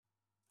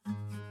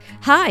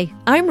Hi,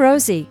 I'm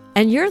Rosie,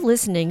 and you're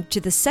listening to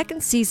the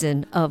second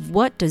season of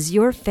What Does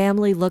Your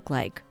Family Look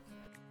Like?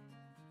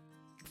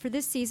 For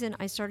this season,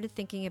 I started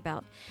thinking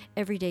about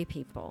everyday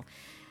people,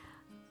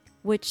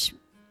 which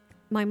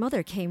my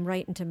mother came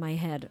right into my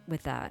head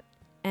with that.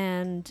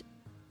 And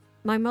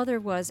my mother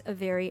was a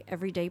very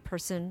everyday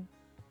person,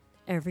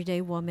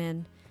 everyday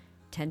woman,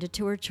 tended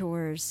to her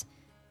chores,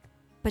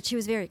 but she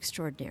was very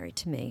extraordinary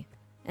to me.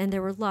 And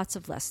there were lots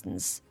of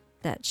lessons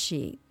that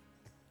she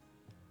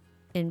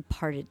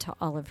imparted to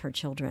all of her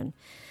children.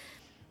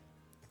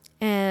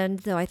 And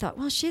though I thought,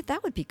 well, shit,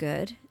 that would be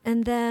good.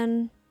 And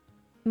then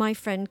my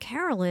friend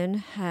Carolyn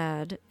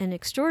had an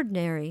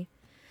extraordinary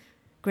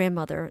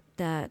grandmother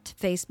that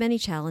faced many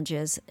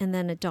challenges. And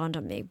then it dawned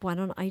on me, why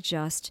don't I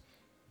just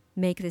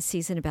make this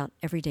season about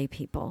everyday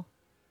people,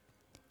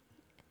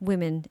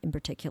 women in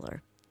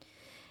particular?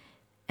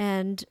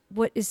 And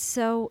what was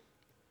so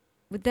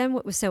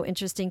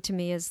interesting to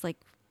me is like,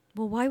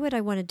 well, why would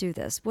I want to do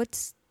this?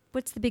 What's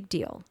the big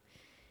deal?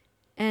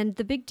 And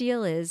the big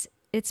deal is,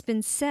 it's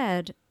been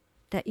said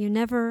that you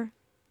never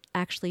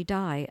actually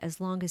die as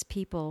long as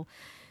people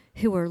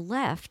who are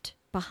left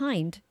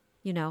behind,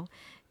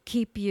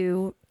 keep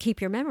your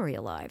memory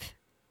alive.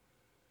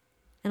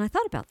 And I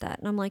thought about that,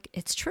 and I'm like,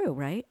 it's true,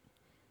 right?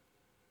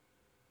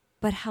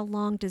 But how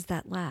long does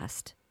that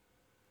last?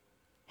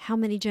 How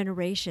many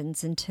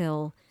generations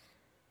until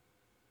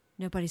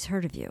nobody's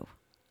heard of you?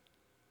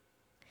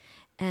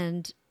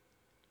 And,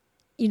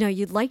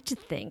 you'd like to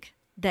think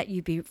that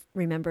you'd be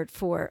remembered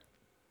for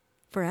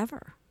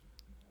forever.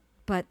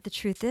 But the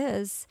truth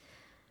is,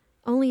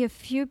 only a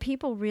few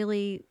people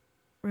really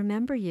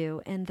remember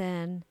you, and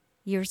then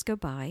years go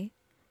by,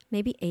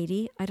 maybe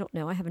 80, I don't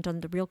know, I haven't done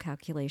the real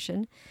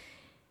calculation,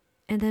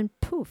 and then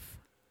poof,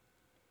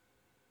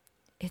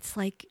 it's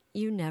like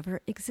you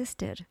never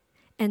existed.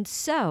 And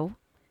so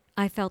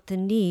I felt the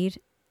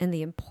need and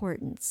the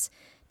importance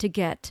to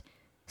get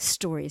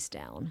stories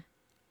down.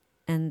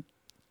 And,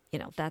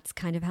 that's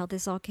kind of how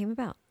this all came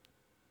about.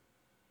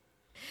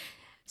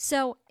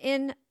 So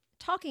in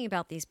talking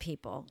about these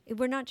people,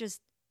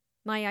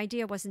 my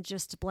idea wasn't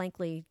just to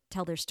blankly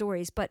tell their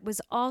stories, but was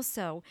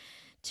also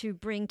to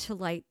bring to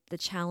light the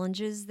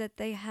challenges that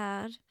they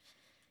had,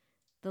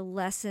 the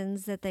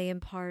lessons that they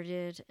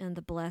imparted, and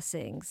the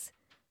blessings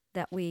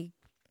that we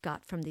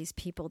got from these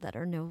people that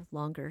are no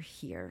longer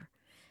here.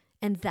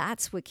 And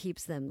that's what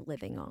keeps them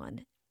living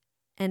on.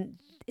 And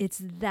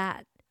it's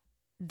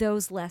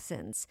those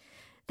lessons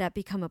that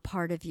become a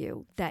part of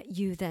you that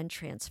you then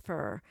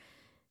transfer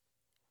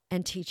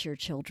and teach your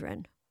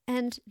children.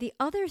 And the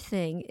other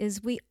thing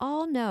is, we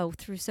all know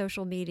through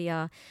social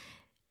media,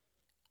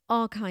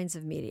 all kinds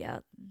of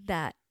media,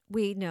 that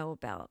we know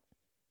about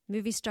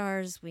movie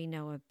stars, we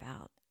know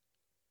about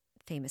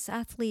famous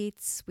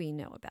athletes, we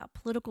know about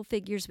political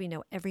figures, we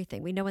know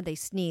everything. We know when they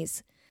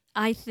sneeze.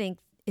 I think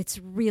it's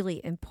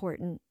really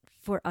important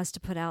for us to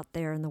put out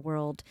there in the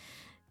world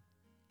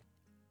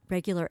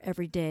regular,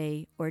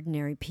 everyday,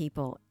 ordinary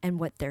people and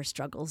what their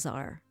struggles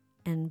are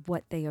and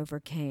what they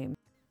overcame.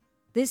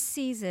 This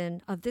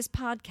season of this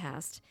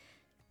podcast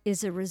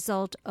is a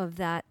result of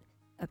that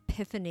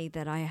epiphany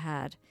that I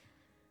had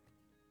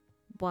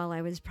while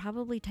I was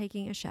probably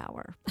taking a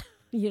shower.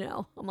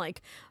 I'm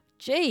like,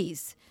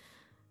 geez,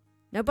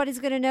 nobody's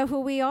going to know who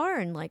we are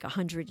in like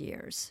 100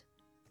 years.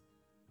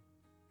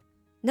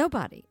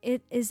 Nobody.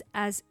 It is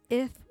as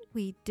if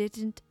we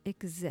didn't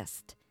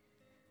exist.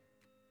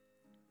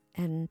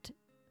 And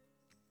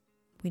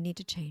we need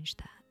to change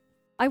that.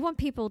 I want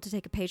people to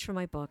take a page from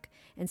my book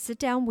and sit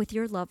down with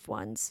your loved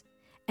ones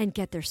and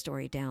get their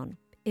story down.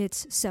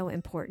 It's so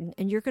important,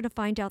 and you're going to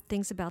find out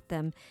things about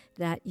them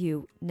that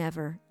you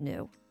never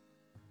knew.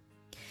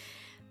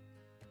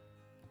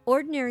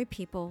 Ordinary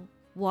people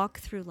walk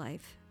through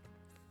life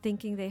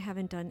thinking they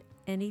haven't done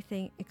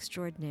anything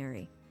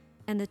extraordinary.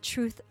 And the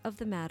truth of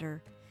the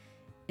matter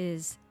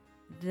is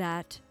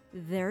that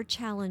their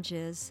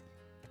challenges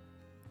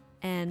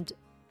and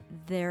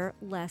their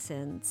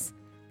lessons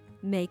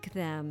make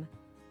them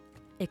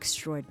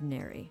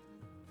extraordinary.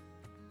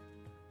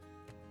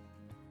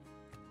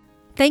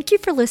 Thank you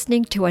for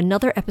listening to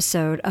another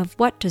episode of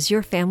What Does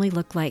Your Family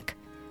Look Like?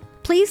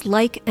 Please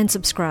like and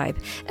subscribe,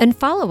 and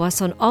follow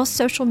us on all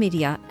social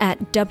media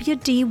at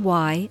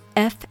WDYFLL,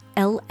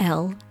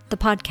 the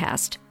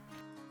podcast.